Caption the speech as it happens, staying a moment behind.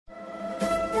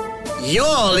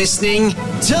You're listening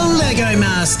to Lego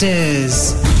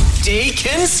Masters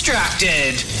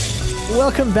Deconstructed.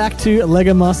 Welcome back to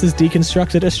Lego Masters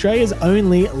Deconstructed, Australia's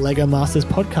only Lego Masters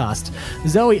podcast.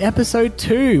 Zoe, episode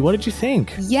 2, what did you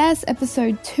think? Yes,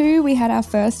 episode 2, we had our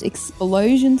first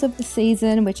explosions of the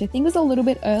season, which I think was a little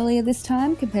bit earlier this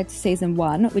time compared to season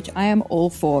 1, which I am all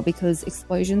for because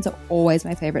explosions are always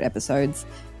my favorite episodes,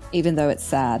 even though it's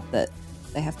sad that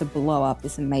they have to blow up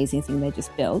this amazing thing they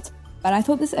just built. But I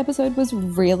thought this episode was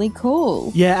really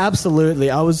cool. Yeah, absolutely.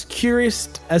 I was curious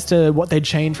as to what they'd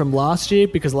changed from last year,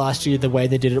 because last year the way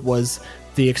they did it was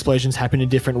the explosions happened in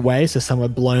different ways. So some were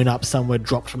blown up, some were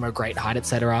dropped from a great height,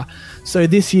 etc. So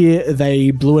this year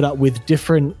they blew it up with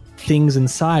different things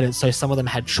inside it. So some of them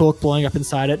had chalk blowing up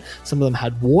inside it, some of them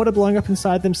had water blowing up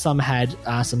inside them, some had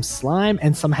some slime,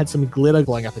 and some had some glitter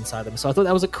blowing up inside them. So I thought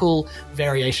that was a cool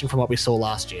variation from what we saw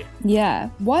last year. Yeah.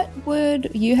 What would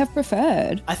you have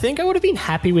preferred? I think I would have been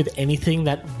happy with anything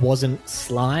that wasn't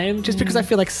slime, just because I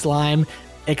feel like slime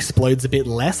explodes a bit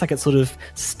less, like it sort of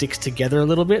sticks together a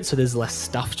little bit, so there's less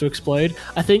stuff to explode.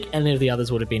 I think any of the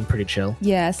others would have been pretty chill.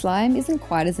 Yeah, slime isn't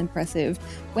quite as impressive.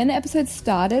 When the episode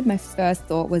started, my first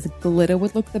thought was glitter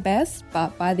would look the best,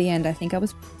 but by the end I think I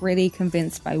was pretty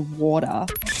convinced by water.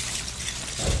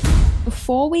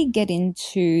 Before we get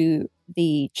into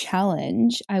the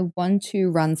challenge, I want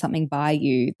to run something by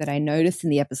you that I noticed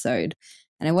in the episode.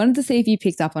 And I wanted to see if you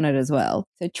picked up on it as well.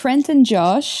 So Trent and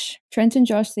Josh,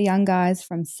 the young guys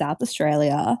from South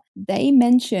Australia, they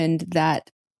mentioned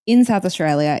that in South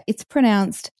Australia, it's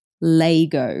pronounced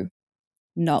Laygo,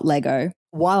 not Lego.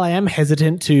 While I am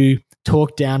hesitant to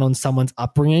talk down on someone's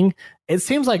upbringing, it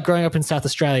seems like growing up in South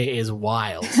Australia is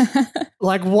wild.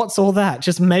 Like, what's all that?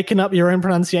 Just making up your own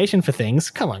pronunciation for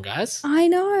things? Come on, guys. I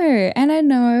know. And I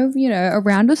know,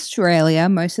 around Australia,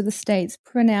 most of the states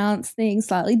pronounce things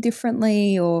slightly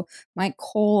differently or might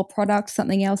call a product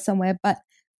something else somewhere. But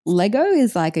Lego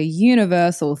is like a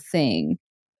universal thing.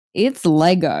 It's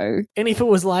Lego. And if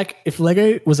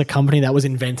Lego was a company that was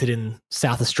invented in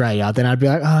South Australia, then I'd be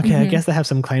like, oh, okay, I guess they have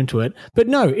some claim to it. But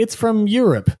no, it's from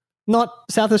Europe, not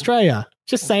South Australia.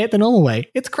 Just say it the normal way.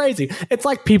 It's crazy. It's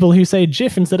like people who say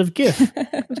GIF instead of GIF.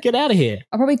 Get out of here.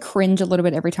 I'll probably cringe a little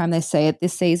bit every time they say it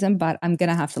this season, but I'm going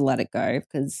to have to let it go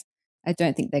because I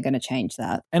don't think they're going to change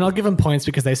that. And I'll give them points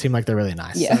because they seem like they're really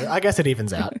nice. Yeah. So I guess it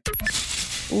evens out.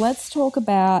 Let's talk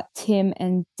about Tim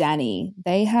and Danny.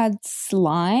 They had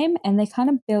slime and they kind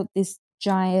of built this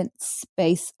giant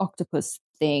space octopus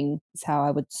thing, is how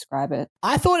I would describe it.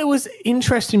 I thought it was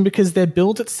interesting because their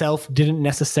build itself didn't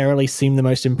necessarily seem the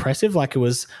most impressive. Like, it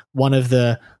was one of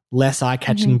the less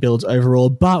eye-catching builds overall.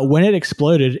 But when it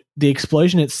exploded, the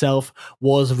explosion itself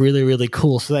was really, really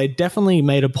cool. So they definitely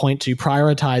made a point to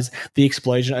prioritize the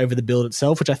explosion over the build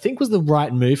itself, which I think was the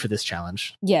right move for this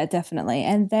challenge. Yeah, definitely.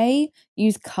 And they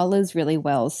use colors really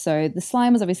well. So the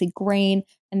slime was obviously green,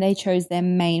 and they chose their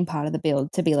main part of the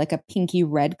build to be like a pinky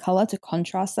red color to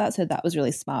contrast that. So that was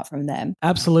really smart from them.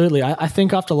 Absolutely. I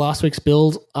think after last week's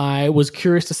build, I was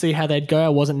curious to see how they'd go. I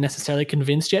wasn't necessarily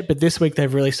convinced yet, but this week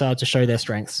they've really started to show their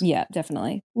strengths. Yeah,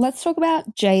 definitely. Let's talk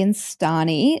about Jay and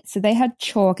Starny. So they had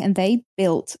chalk and they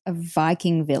built a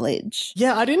Viking village.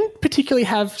 Yeah, I didn't particularly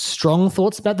have strong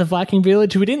thoughts about the Viking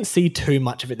village. We didn't see too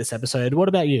much of it this episode. What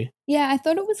about you? Yeah, I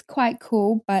thought it was quite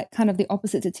cool, but kind of the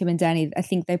opposite to Tim and Danny. I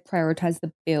think they prioritized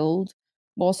the build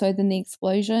more so than the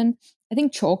explosion. I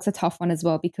think chalk's a tough one as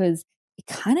well because it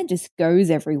kind of just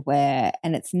goes everywhere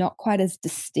and it's not quite as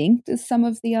distinct as some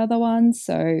of the other ones.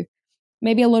 So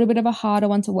maybe a little bit of a harder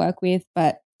one to work with,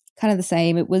 but kind of the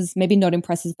same. It was maybe not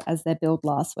impressive as their build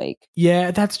last week.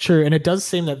 Yeah, that's true. And it does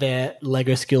seem that their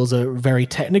Lego skills are very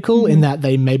technical in that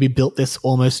they maybe built this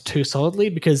almost too solidly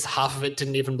because half of it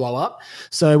didn't even blow up.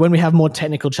 So when we have more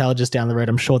technical challenges down the road,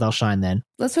 I'm sure they'll shine then.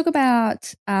 Let's talk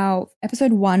about our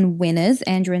episode 1 winners,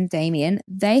 Andrew and Damien.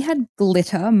 They had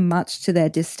glitter, much to their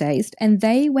distaste, and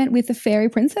they went with the Fairy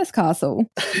Princess Castle.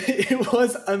 It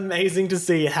was amazing to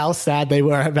see how sad they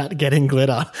were about getting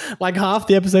glitter. Like, half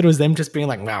the episode was them just being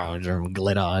like, no,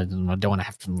 glitter, I don't want to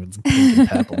have some pink and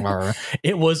purple.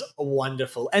 It was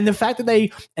wonderful. And the fact that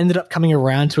they ended up coming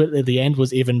around to it at the end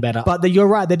was even better. But you're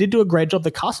right, they did do a great job. The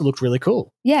castle looked really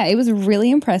cool. Yeah, it was really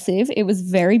impressive. It was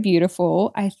very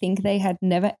beautiful. I think they had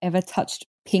never ever touched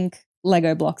pink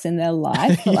Lego blocks in their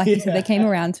life. But like you said, they came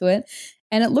around to it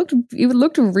and it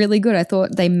looked really good. I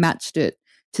thought they matched it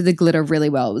to the glitter really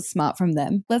well. It was smart from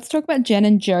them. Let's talk about Jen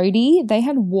and Jody. They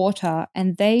had water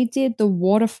and they did the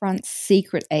waterfront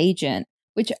secret agent.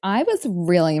 which I was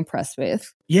really impressed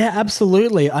with. Yeah,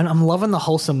 absolutely. And I'm loving the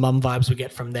wholesome mum vibes we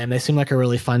get from them. They seem like a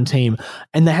really fun team.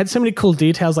 And they had so many cool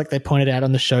details, like they pointed out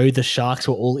on the show, the sharks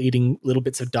were all eating little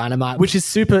bits of dynamite, which is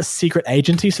super secret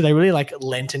agency. So they really like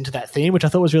lent into that theme, which I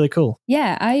thought was really cool.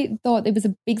 Yeah, I thought it was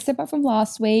a big step up from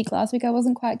last week. Last week I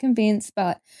wasn't quite convinced,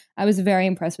 but I was very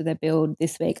impressed with their build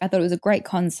this week. I thought it was a great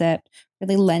concept,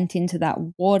 really lent into that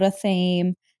water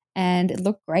theme. And it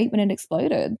looked great when it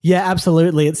exploded. Yeah,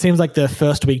 absolutely. It seems like the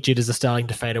first week jitters are starting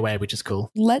to fade away, which is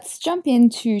cool. Let's jump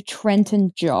into Trent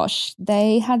and Josh.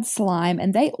 They had slime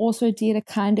and they also did a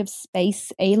kind of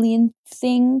space alien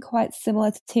thing, quite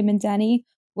similar to Tim and Danny.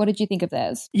 What did you think of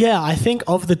theirs? Yeah, I think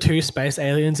of the two space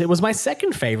aliens, it was my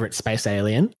second favorite space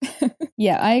alien.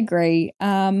 Yeah, I agree.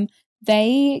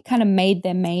 They kind of made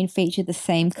their main feature the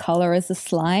same color as the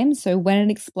slime. So when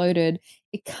it exploded,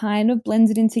 it kind of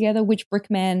blended in together, which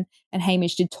Brickman and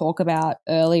Hamish did talk about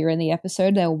earlier in the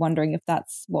episode. They were wondering if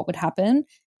that's what would happen.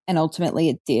 And ultimately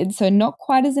it did. So not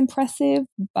quite as impressive,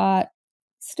 but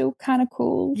still kind of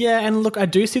cool. Yeah, and look, I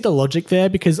do see the logic there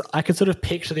because I could sort of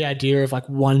picture the idea of like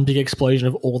one big explosion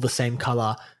of all the same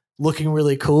color looking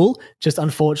really cool. Just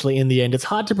unfortunately in the end, it's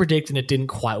hard to predict and it didn't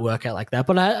quite work out like that.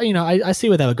 But I see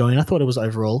where they were going. I thought it was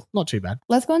overall not too bad.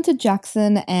 Let's go on to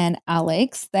Jackson and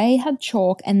Alex. They had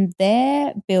chalk and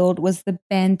their build was the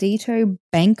Bandito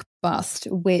Bank Bust,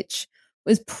 which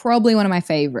was probably one of my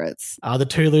favorites. The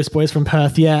two loose boys from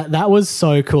Perth. Yeah, that was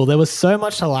so cool. There was so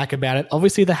much to like about it.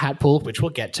 Obviously the hat pull, which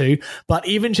we'll get to, but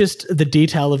even just the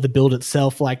detail of the build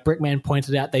itself, like Brickman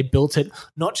pointed out, they built it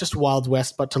not just Wild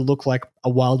West, but to look like a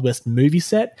Wild West movie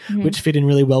set, which fit in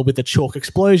really well with the chalk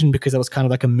explosion because it was kind of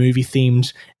like a movie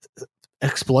themed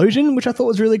explosion, which I thought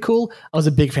was really cool. I was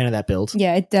a big fan of that build.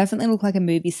 Yeah, it definitely looked like a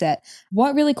movie set.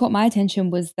 What really caught my attention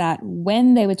was that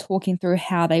when they were talking through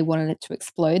how they wanted it to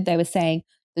explode, they were saying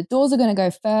the doors are going to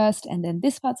go first and then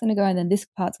this part's going to go and then this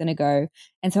part's going to go.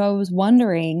 And so I was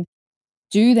wondering,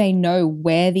 do they know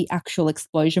where the actual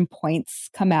explosion points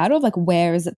come out of? Like,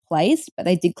 where is it placed? But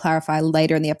they did clarify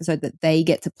later in the episode that they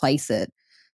get to place it,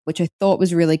 which I thought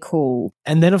was really cool.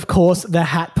 And then, of course, the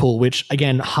hat pull, which,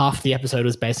 again, half the episode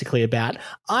was basically about.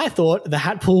 I thought the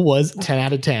hat pull was 10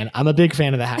 out of 10. I'm a big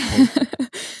fan of the hat pull.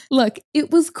 Look,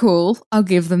 it was cool. I'll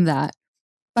give them that.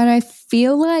 But I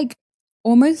feel like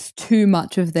almost too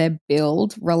much of their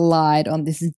build relied on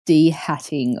this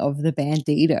de-hatting of the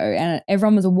Bandito. And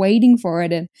everyone was waiting for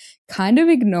it and kind of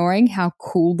ignoring how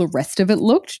cool the rest of it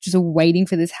looked, just waiting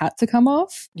for this hat to come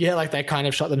off. Yeah, like they kind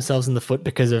of shot themselves in the foot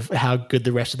because of how good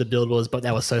the rest of the build was, but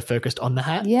they were so focused on the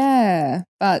hat. Yeah,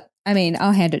 but I mean,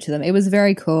 I'll hand it to them. It was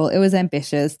very cool. It was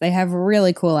ambitious. They have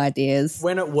really cool ideas.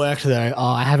 When it worked, though,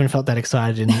 I haven't felt that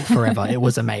excited in forever. It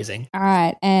was amazing. All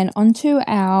right, and on to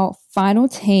our final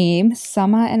team,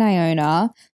 Summer and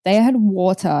Iona. They had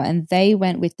water and they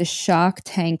went with the Shark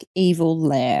Tank Evil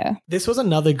Lair. This was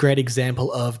another great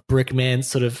example of Brickman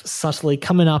sort of subtly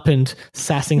coming up and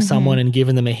sassing someone and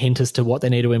giving them a hint as to what they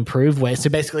need to improve. So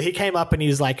basically he came up and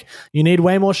he's like, you need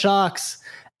way more sharks.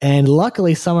 And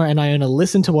luckily Summer and Iona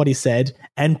listened to what he said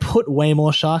and put way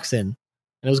more sharks in. And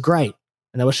it was great.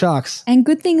 And there were sharks. And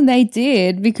good thing they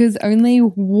did because only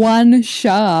one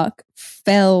shark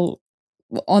fell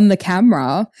on the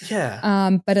camera.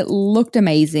 Yeah. But it looked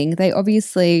amazing. They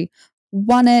obviously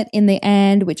won it in the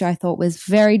end, which I thought was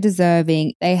very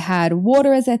deserving. They had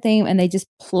water as their theme and they just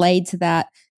played to that.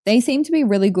 They seem to be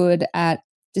really good at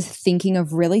just thinking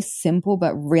of really simple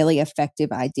but really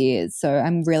effective ideas. So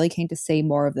I'm really keen to see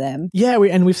more of them. Yeah,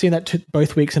 we've seen that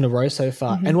both weeks in a row so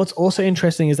far. And what's also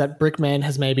interesting is that Brickman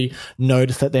has maybe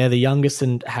noticed that they're the youngest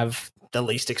and have the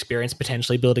least experience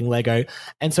potentially building Lego.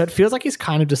 And so it feels like he's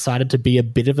kind of decided to be a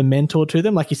bit of a mentor to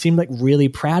them. Like he seemed like really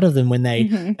proud of them when they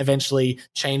eventually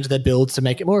changed their builds to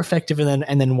make it more effective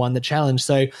and then won the challenge.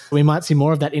 So we might see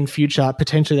more of that in future.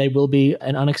 Potentially they will be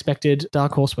an unexpected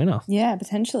dark horse winner. Yeah,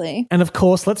 potentially. And of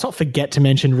course, let's not forget to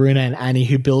mention Runa and Annie,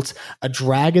 who built a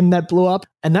dragon that blew up.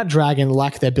 And that dragon,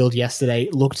 like their build yesterday,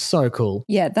 looked so cool.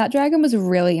 Yeah, that dragon was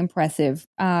really impressive.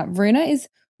 Runa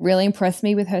really impressed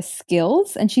me with her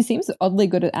skills and she seems oddly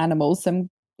good at animals. So I'm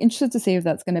interested to see if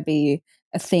that's going to be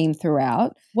a theme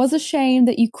throughout. Was a shame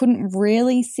that you couldn't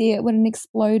really see it when it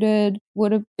exploded.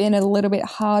 Would have been a little bit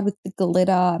hard with the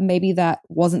glitter. Maybe that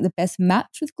wasn't the best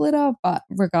match with glitter, but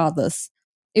regardless,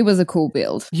 it was a cool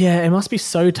build. Yeah, it must be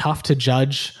so tough to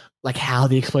judge like how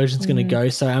the explosion's going to go.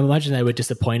 So I imagine they were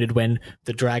disappointed when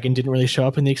the dragon didn't really show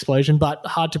up in the explosion, but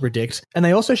hard to predict. And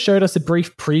they also showed us a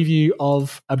brief preview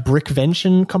of a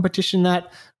brickvention competition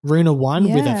that Runa won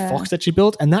with a Yeah. fox that she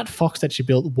built, and that fox that she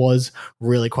built was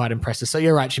really quite impressive. So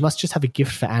you're right, she must just have a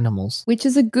gift for animals. Which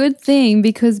is a good thing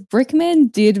because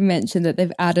Brickman did mention that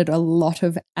they've added a lot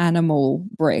of animal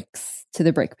bricks to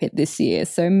the brick pit this year.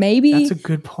 So maybe That's a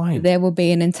good point. there will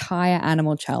be an entire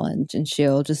animal challenge and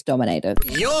she'll just dominate it.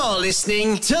 You're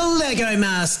listening to Lego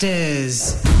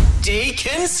Masters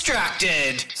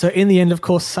Deconstructed. So in the end, of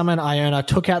course, Summer and Iona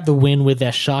took out the win with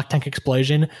their Shark Tank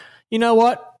explosion. You know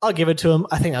what? I'll give it to them.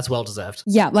 I think that's well deserved.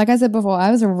 Yeah, like I said before,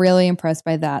 I was really impressed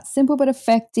by that. Simple but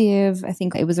effective. I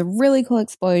think it was a really cool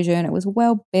explosion. It was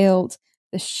well built.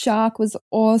 The shark was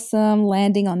awesome,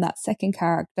 landing on that second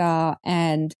character,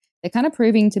 and they're kind of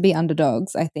proving to be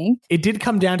underdogs, I think. It did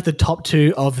come down to the top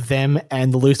two of them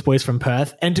and the Loose Boys from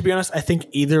Perth. And to be honest, I think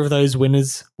either of those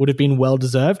winners would have been well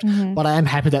deserved. But I am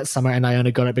happy that Summer and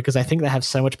Iona got it because I think they have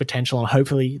so much potential, and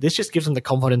hopefully this just gives them the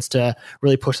confidence to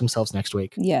really push themselves next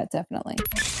week. Yeah, definitely.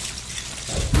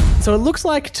 So it looks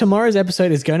like tomorrow's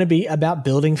episode is going to be about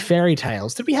building fairy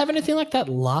tales. Did we have anything like that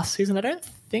last season? I don't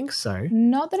think so.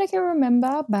 Not that I can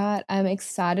remember, but I'm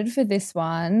excited for this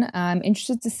one. I'm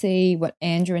interested to see what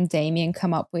Andrew and Damien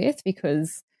come up with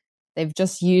because they've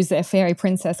just used their fairy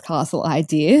princess castle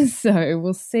ideas. So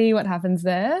we'll see what happens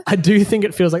there. I do think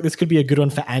it feels like this could be a good one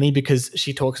for Annie because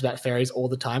she talks about fairies all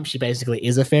the time. She basically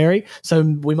is a fairy. So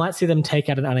we might see them take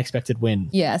out an unexpected win.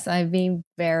 Yes, I've been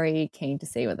very keen to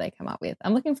see what they come up with.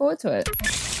 I'm looking forward to it.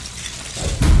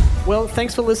 Well,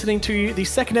 thanks for listening to the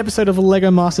second episode of Lego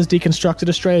Masters Deconstructed,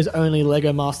 Australia's only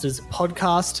Lego Masters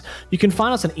podcast. You can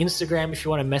find us on Instagram if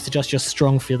you want to message us your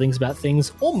strong feelings about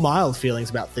things or mild feelings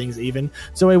about things even.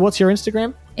 Zoe, what's your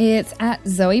Instagram? It's at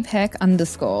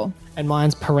 @ZoePeck_. And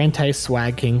mine's Parente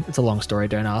Swag King. It's a long story,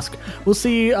 don't ask. We'll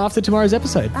see you after tomorrow's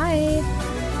episode. Bye.